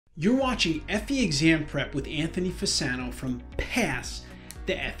You're watching FE Exam Prep with Anthony Fasano from Pass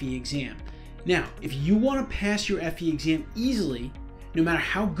the FE Exam. Now, if you want to pass your FE exam easily, no matter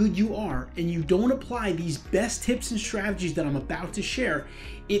how good you are, and you don't apply these best tips and strategies that I'm about to share,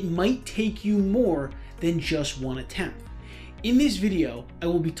 it might take you more than just one attempt. In this video, I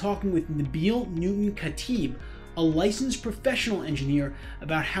will be talking with Nabeal Khatib, a licensed professional engineer,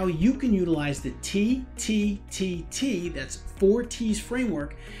 about how you can utilize the TTTT, that's 4 T's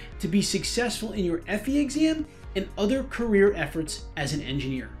framework, to be successful in your FE exam and other career efforts as an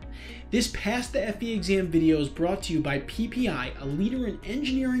engineer. This Pass the FE Exam video is brought to you by PPI, a leader in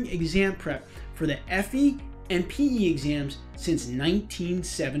engineering exam prep for the FE and PE exams since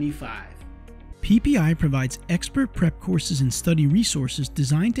 1975. PPI provides expert prep courses and study resources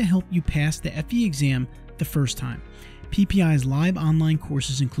designed to help you pass the FE exam the first time. PPI's live online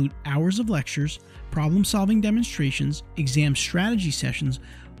courses include hours of lectures, problem-solving demonstrations, exam strategy sessions,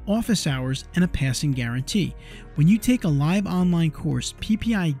 office hours, and a passing guarantee. When you take a live online course,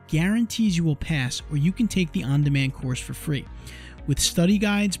 PPI guarantees you will pass, or you can take the on-demand course for free. With study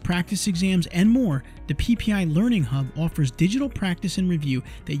guides, practice exams, and more, the PPI Learning Hub offers digital practice and review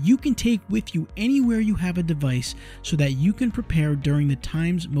that you can take with you anywhere you have a device so that you can prepare during the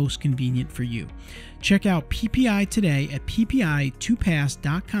times most convenient for you. Check out PPI today at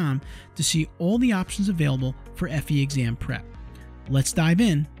ppi2pass.com to see all the options available for FE exam prep. Let's dive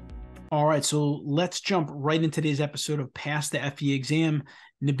in. All right, so let's jump right into today's episode of Pass the FE Exam.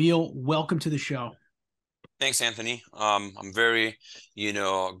 Nabeal, welcome to the show. Thanks, Anthony. I'm very,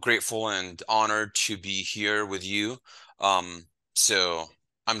 grateful and honored to be here with you. So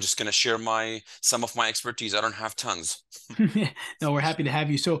I'm just going to share some of my expertise. I don't have tons. No, we're happy to have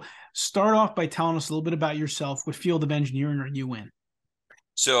you. So start off by telling us a little bit about yourself. What field of engineering are you in?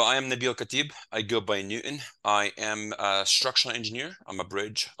 So I am Nabeal Khatib. I go by Newton. I am a structural engineer. I'm a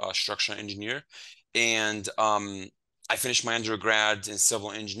bridge structural engineer. And I finished my undergrad in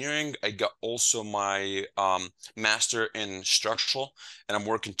civil engineering. I got also my master in structural, and I'm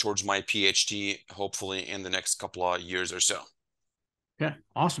working towards my PhD, hopefully in the next couple of years or so. Okay,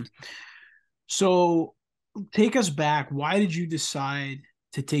 awesome. So take us back. Why did you decide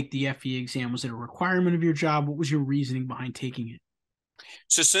to take the FE exam? Was it a requirement of your job? What was your reasoning behind taking it?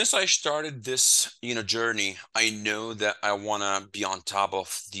 So since I started this, journey, I know that I want to be on top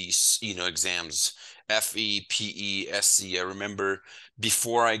of these, exams, FE, PE, SC. I remember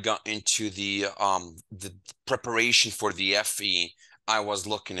before I got into the preparation for the FE, I was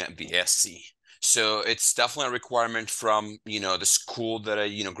looking at the SC. So it's definitely a requirement from, the school that I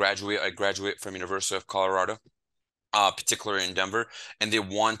graduate from University of Colorado, particularly in Denver, and they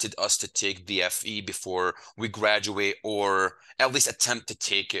wanted us to take the FE before we graduate, or at least attempt to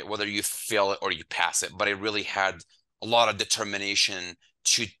take it, whether you fail it or you pass it. But I really had a lot of determination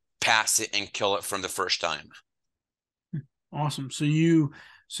to pass it and kill it from the first time. Awesome. So you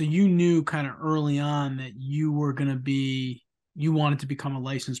knew kind of early on that you wanted to become a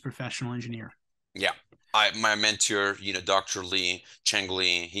licensed professional engineer. Yeah. My mentor, Dr. Lee Cheng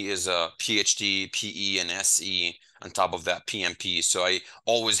Lee, he is a PhD, PE, and SE, on top of that PMP. So I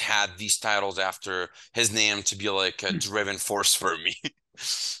always had these titles after his name to be like a driven force for me.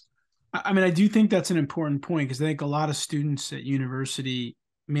 I mean, I do think that's an important point, because I think a lot of students at university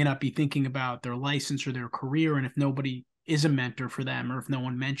may not be thinking about their license or their career. And if nobody is a mentor for them, or if no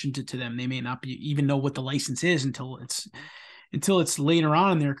one mentioned it to them, they may not even know what the license is until it's later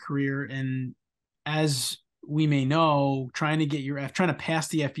on in their career. And as we may know, trying to pass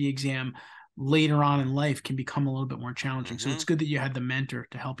the FE exam later on in life can become a little bit more challenging. So it's good that you had the mentor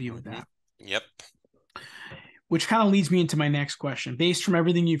to help you with that. Yep. Which kind of leads me into my next question. Based from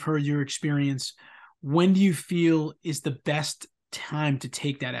everything you've heard, your experience, when do you feel is the best time to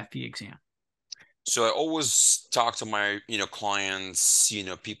take that FE exam? So I always talk to my, clients,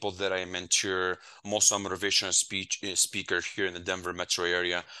 people that I mentor. I'm also a motivational speaker here in the Denver metro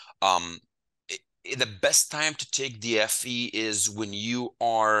area. The best time to take the FE is when you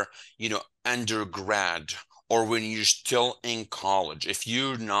are, undergrad, or when you're still in college. If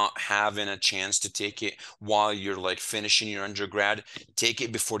you're not having a chance to take it while you're like finishing your undergrad, take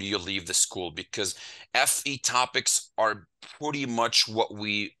it before you leave the school, because FE topics are pretty much what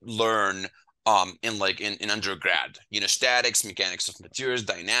we learn in undergrad, statics, mechanics of materials,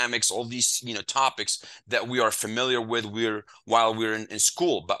 dynamics, all these, topics that we are familiar with while we're in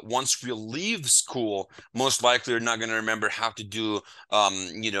school. But once we leave school, most likely you're not going to remember how to do,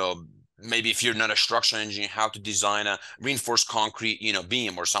 maybe if you're not a structural engineer, how to design a reinforced concrete,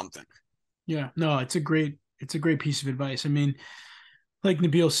 beam or something. Yeah, no, it's a great piece of advice. I mean, like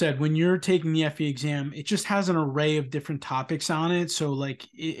Nabil said, when you're taking the FE exam, it just has an array of different topics on it. So, like,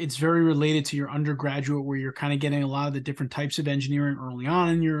 it's very related to your undergraduate, where you're kind of getting a lot of the different types of engineering early on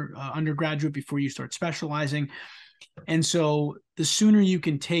in your undergraduate before you start specializing. And so, the sooner you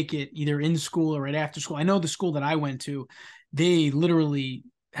can take it, either in school or right after school. I know the school that I went to, they literally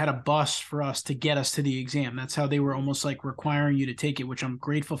had a bus for us to get us to the exam. That's how they were almost like requiring you to take it, which I'm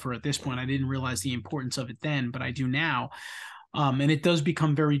grateful for at this point. I didn't realize the importance of it then, but I do now. And it does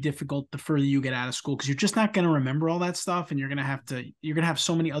become very difficult the further you get out of school, because you're just not going to remember all that stuff, and you're going to have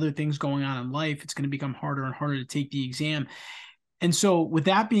so many other things going on in life. It's going to become harder and harder to take the exam. And so, with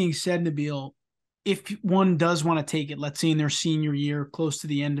that being said, Nabil, if one does want to take it, let's say in their senior year, close to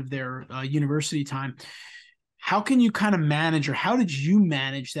the end of their university time, how can you kind of manage, or how did you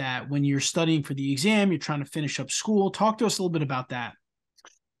manage that when you're studying for the exam? You're trying to finish up school. Talk to us a little bit about that.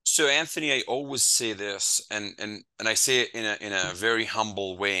 So Anthony, I always say this, and I say it in a very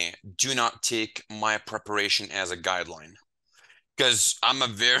humble way. Do not take my preparation as a guideline, because I'm a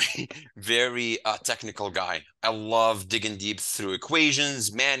very, very technical guy. I love digging deep through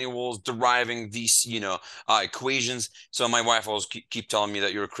equations, manuals, deriving these, equations. So my wife always keep telling me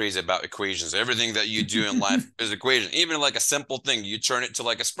that you're crazy about equations. Everything that you do in life is equation. Even like a simple thing, you turn it to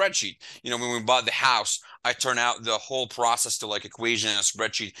like a spreadsheet. When we bought the house, I turn out the whole process to like equation and a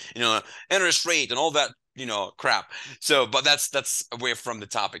spreadsheet, interest rate and all that, crap. So, but that's away from the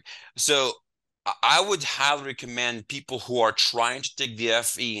topic. So I would highly recommend people who are trying to take the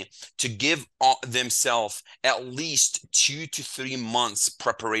FE to give themselves at least 2 to 3 months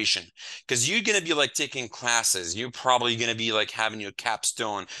preparation, because you're going to be like taking classes. You're probably going to be like having your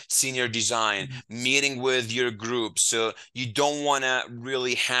capstone, senior design, meeting with your group. So you don't want to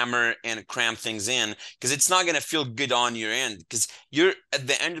really hammer and cram things in, because it's not going to feel good on your end, because you're at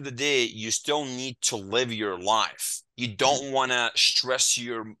the end of the day, you still need to live your life. You don't want to stress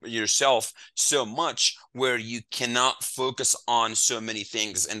yourself so much where you cannot focus on so many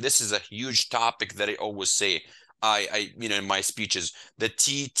things. And this is a huge topic that I always say. In my speeches, the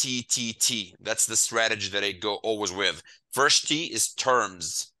TTTT. That's the strategy that I go always with. First T is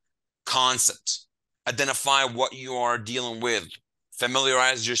terms, concept. Identify what you are dealing with.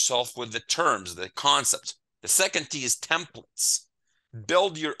 Familiarize yourself with the terms, the concept. The second T is templates.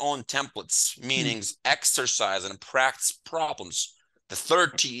 Build your own templates, meaning exercise and practice problems. The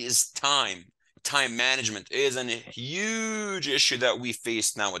third T is time. Time management is a huge issue that we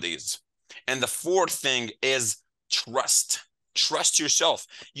face nowadays. And the fourth thing is trust. Trust yourself.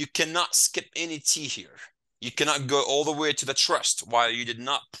 You cannot skip any T here. You cannot go all the way to the trust while you did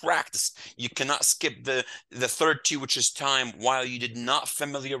not practice. You cannot skip the third T, which is time, while you did not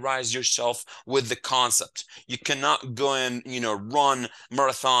familiarize yourself with the concept. You cannot go and, run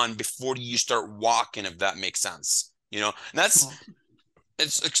marathon before you start walking, if that makes sense. And that's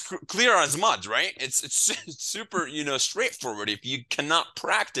it's clear as mud, right? It's super, straightforward. If you cannot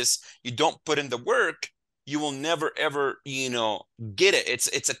practice, you don't put in the work, you will never ever, get it.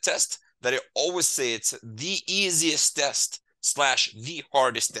 It's a test that I always say it's the easiest test slash the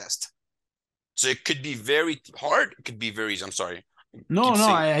hardest test. So it could be very hard, it could be very easy. I'm sorry. No, Keep no,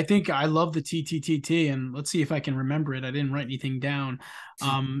 saying. I think I love the TTTT, and let's see if I can remember it. I didn't write anything down.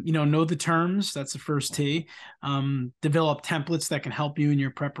 Know the terms. That's the first T. Develop templates that can help you in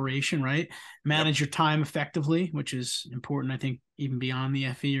your preparation, right? Yep. Manage your time effectively, which is important. I think even beyond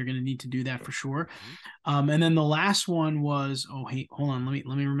the FE, you're going to need to do that for sure. And then the last one was, oh, hey, hold on. Let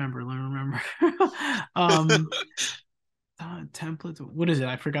me remember. Let me remember. Templates. What is it?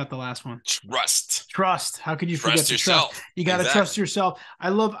 I forgot the last one. Trust. Trust. How could you forget Trust to trust? yourself. You got to trust Exactly. yourself.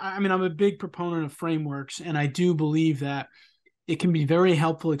 I mean, I'm a big proponent of frameworks, and I do believe that it can be very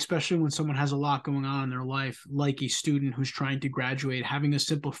helpful, especially when someone has a lot going on in their life, like a student who's trying to graduate, having a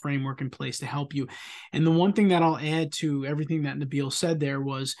simple framework in place to help you. And the one thing that I'll add to everything that Nabil said there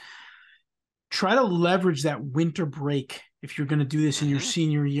was, try to leverage that winter break if you're going to do this in your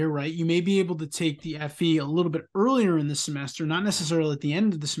senior year, right? You may be able to take the FE a little bit earlier in the semester, not necessarily at the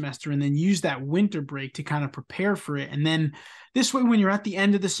end of the semester, and then use that winter break to kind of prepare for it. And then this way, when you're at the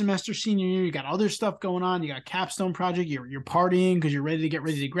end of the semester, senior year, you got other stuff going on. You got capstone project, you're partying because you're ready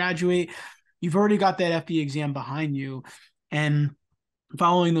to graduate. You've already got that FE exam behind you. And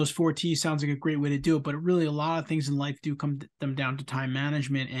following those 4 T's sounds like a great way to do it, but really a lot of things in life do come them down to time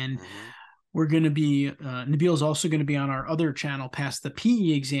management. And we're going to be, Nabil is also going to be on our other channel past the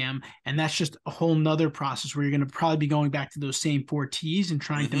PE exam. And that's just a whole nother process where you're going to probably be going back to those same 4 T's and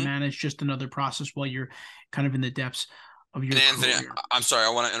trying to manage just another process while you're kind of in the depths of your And Anthony, career. I'm sorry, I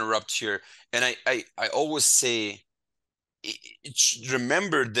want to interrupt here. And I always say,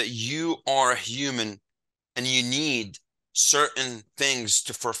 remember that you are a human and you need certain things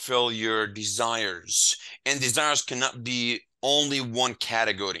to fulfill your desires, and desires cannot be only one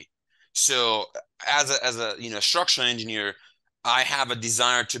category. So as a structural engineer, I have a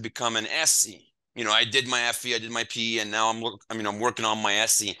desire to become an SE. I did my FE, I did my PE, and now I'm working on my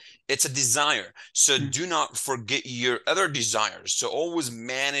SE. It's a desire. So Mm. do not forget your other desires. So always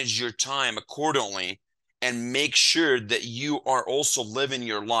manage your time accordingly and make sure that you are also living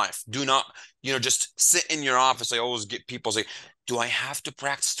your life. Do not, just sit in your office. I always get people say, do I have to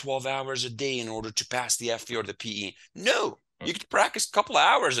practice 12 hours a day in order to pass the FE or the PE? No, you can practice a couple of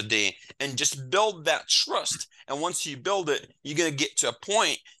hours a day and just build that trust. And once you build it, you're going to get to a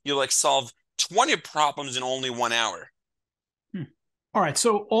point you like solve 20 problems in only 1 hour. Hmm. All right.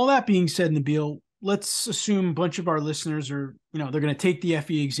 So all that being said, Nabeal, let's assume a bunch of our listeners are, they're going to take the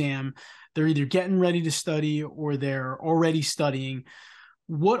FE exam. They're either getting ready to study or they're already studying.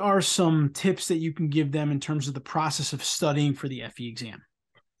 What are some tips that you can give them in terms of the process of studying for the FE exam?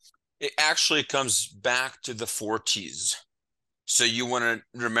 It actually comes back to the 4 T's. So you want to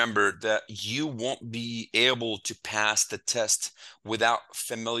remember that you won't be able to pass the test without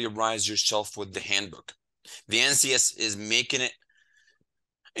familiarize yourself with the handbook. The NCS is making it,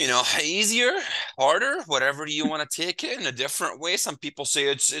 easier, harder, whatever you want to take it in a different way. Some people say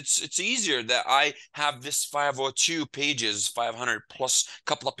it's easier that I have this 502 pages, 500 plus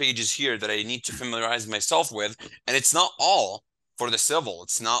couple of pages here that I need to familiarize myself with, and it's not all for the civil.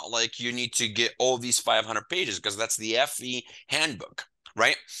 It's not like you need to get all these 500 pages because that's the FE handbook,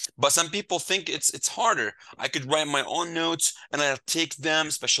 right? But some people think it's harder. I could write my own notes and I'll take them,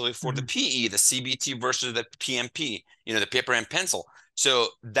 especially for the Mm-hmm. PE, the CBT versus the PMP, the paper and pencil. So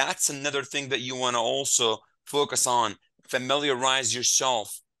that's another thing that you want to also focus on. Familiarize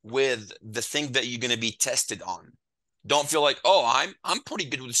yourself with the thing that you're going to be tested on. Don't feel like, oh, I'm pretty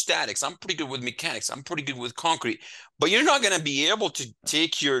good with statics. I'm pretty good with mechanics. I'm pretty good with concrete. But you're not going to be able to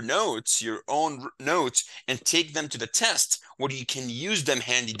take your notes, your own notes, and take them to the test where you can use them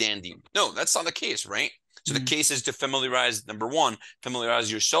handy dandy. No, that's not the case, right? So the Mm-hmm. case is to familiarize, number one,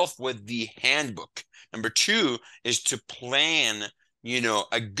 familiarize yourself with the handbook. Number two is to plan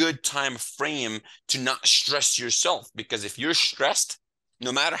a good time frame to not stress yourself, because if you're stressed,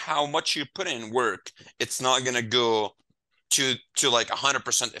 no matter how much you put in work, it's not going to go to like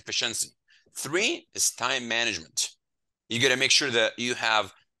 100% efficiency. Three is time management. You got to make sure that you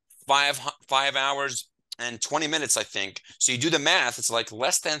have 5 hours and 20 minutes, I think. So you do the math, it's like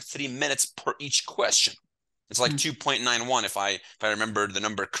less than 3 minutes per each question. It's like 2.91 if I remember the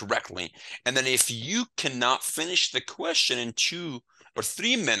number correctly. And then if you cannot finish the question in 2 or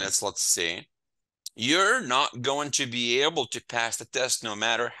 3 minutes, let's say, you're not going to be able to pass the test no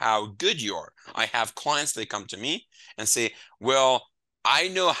matter how good you are. I have clients, they come to me and say, well, I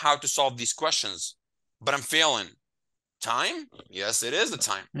know how to solve these questions, but I'm failing. Time? Yes, it is the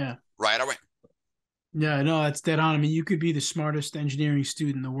time. Yeah. Right away. Yeah, no, that's dead on. I mean, you could be the smartest engineering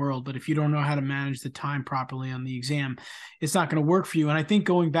student in the world, but if you don't know how to manage the time properly on the exam, it's not going to work for you. And I think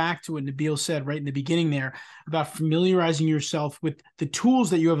going back to what Nabeal said right in the beginning there about familiarizing yourself with the tools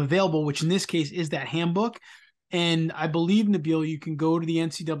that you have available, which in this case is that handbook. And I believe, Nabeal, you can go to the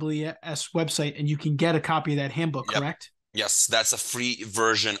NCAAS website and you can get a copy of that handbook, Yep. correct? Yes, that's a free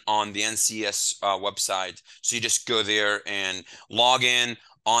version on the NCS website. So you just go there and log in.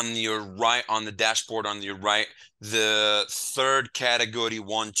 On your right, on the dashboard on your right, the third category,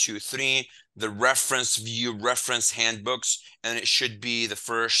 1, 2, 3, the reference view, reference handbooks, and it should be the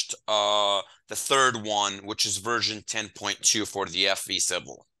third one, which is version 10.2 for the FE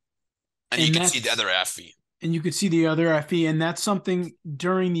Civil. And you And can see the that's other FE. and you could see the other FE, and that's something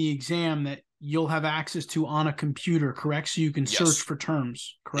during the exam that you'll have access to on a computer, correct? So you can search Yes. for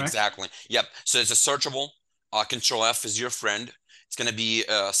terms, correct? Exactly. Yep. So it's a searchable. Control F is your friend. It's going to be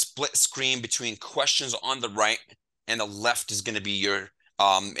a split screen between questions on the right, and the left is going to be your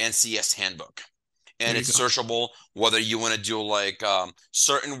NCS handbook. There And you it's go. searchable whether you want to do like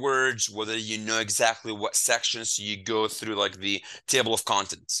certain words, whether you know exactly what sections, so you go through like the table of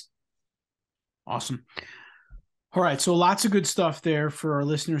contents. Awesome. All right, so lots of good stuff there for our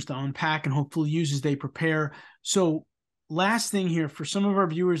listeners to unpack and hopefully use as they prepare. So, last thing here for some of our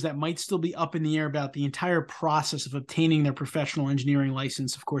viewers that might still be up in the air about the entire process of obtaining their professional engineering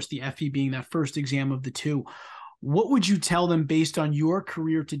license, of course, the FE being that first exam of the two, what would you tell them based on your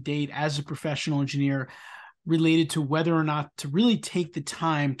career to date as a professional engineer related to whether or not to really take the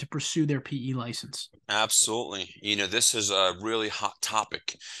time to pursue their PE license? Absolutely. This is a really hot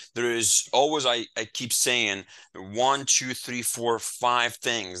topic. There is always, I keep saying, 1, 2, 3, 4, 5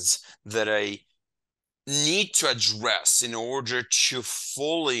 things that a need to address in order to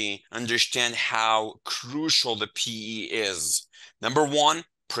fully understand how crucial the PE is. Number one,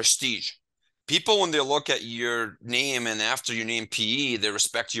 prestige. People, when they look at your name and after your name PE, they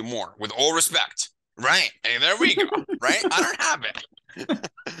respect you more. With all respect, right? Hey, there we go, right? I don't have it.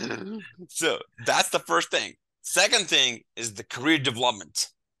 So that's the first thing. Second thing is the career development.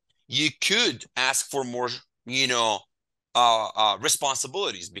 You could ask for more,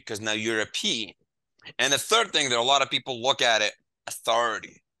 responsibilities because now you're a PE. And the third thing that a lot of people look at it,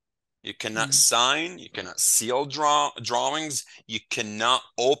 authority. You cannot sign, you cannot seal drawings, you cannot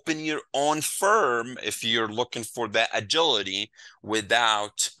open your own firm if you're looking for that agility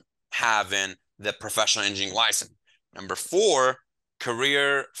without having the professional engineering license. Number four,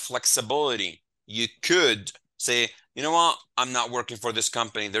 career flexibility. You could say, you know what, I'm not working for this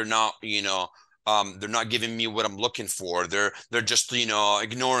company. They're not, they're not giving me what I'm looking for. They're just,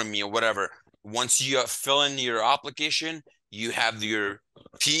 ignoring me or whatever. Once you fill in your application, you have your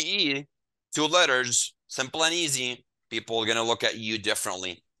PE, 2 letters, simple and easy. People are going to look at you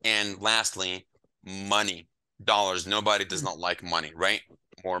differently. And lastly, money, dollars. Nobody does not like money, right?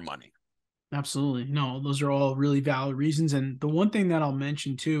 More money. Absolutely. No, those are all really valid reasons. And the one thing that I'll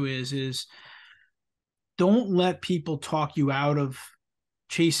mention too is don't let people talk you out of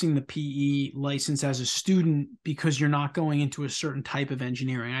chasing the PE license as a student because you're not going into a certain type of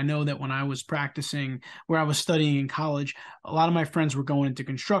engineering. I know that when I was practicing, where I was studying in college, a lot of my friends were going into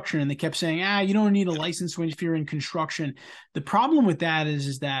construction and they kept saying, you don't need a license if you're in construction. The problem with that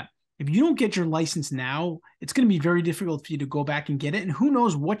is that if you don't get your license now, it's going to be very difficult for you to go back and get it. And who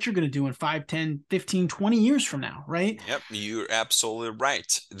knows what you're going to do in 5, 10, 15, 20 years from now, right? Yep, you're absolutely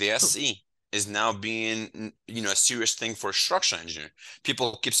right. The SE is now being, a serious thing for a structural engineer.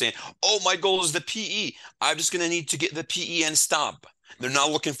 People keep saying, oh, my goal is the PE. I'm just going to need to get the PE and stop. They're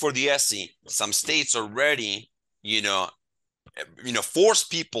not looking for the SE. Some states already, force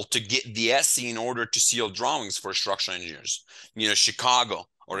people to get the SE in order to seal drawings for structural engineers. Chicago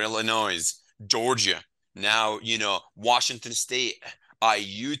or Illinois, Georgia, now, Washington State,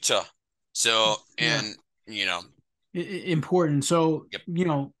 Utah. So, and, important. So, yep.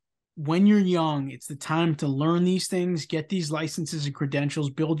 When you're young, it's the time to learn these things, get these licenses and credentials,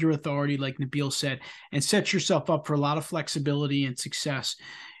 build your authority, like Nabeal said, and set yourself up for a lot of flexibility and success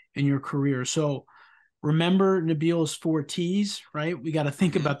in your career. So remember Nabeal's 4 T's, right? We got to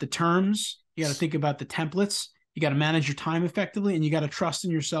think about the terms. You got to think about the templates. You got to manage your time effectively, and you got to trust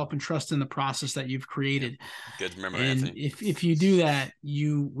in yourself and trust in the process that you've created. Good memory, and Anthony. If you do that,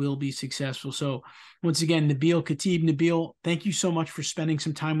 you will be successful. So once again, Nabeal, Khatib, Nabeal, thank you so much for spending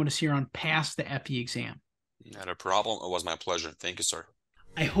some time with us here on Pass the FE Exam. Not a problem. It was my pleasure. Thank you, sir.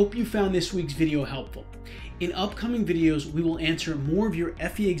 I hope you found this week's video helpful. In upcoming videos, we will answer more of your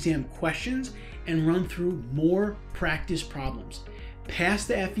FE exam questions and run through more practice problems. Pass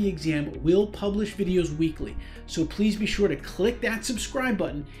the FE Exam will publish videos weekly, so please be sure to click that subscribe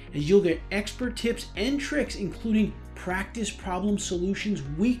button as you'll get expert tips and tricks, including practice problem solutions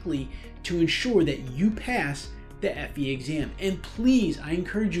weekly to ensure that you pass the FE exam. And please, I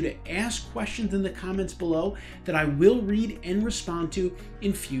encourage you to ask questions in the comments below that I will read and respond to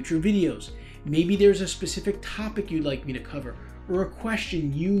in future videos. Maybe there's a specific topic you'd like me to cover or a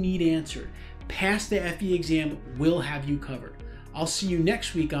question you need answered. Pass the FE Exam will have you covered. I'll see you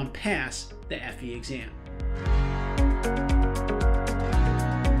next week on Pass the FE Exam.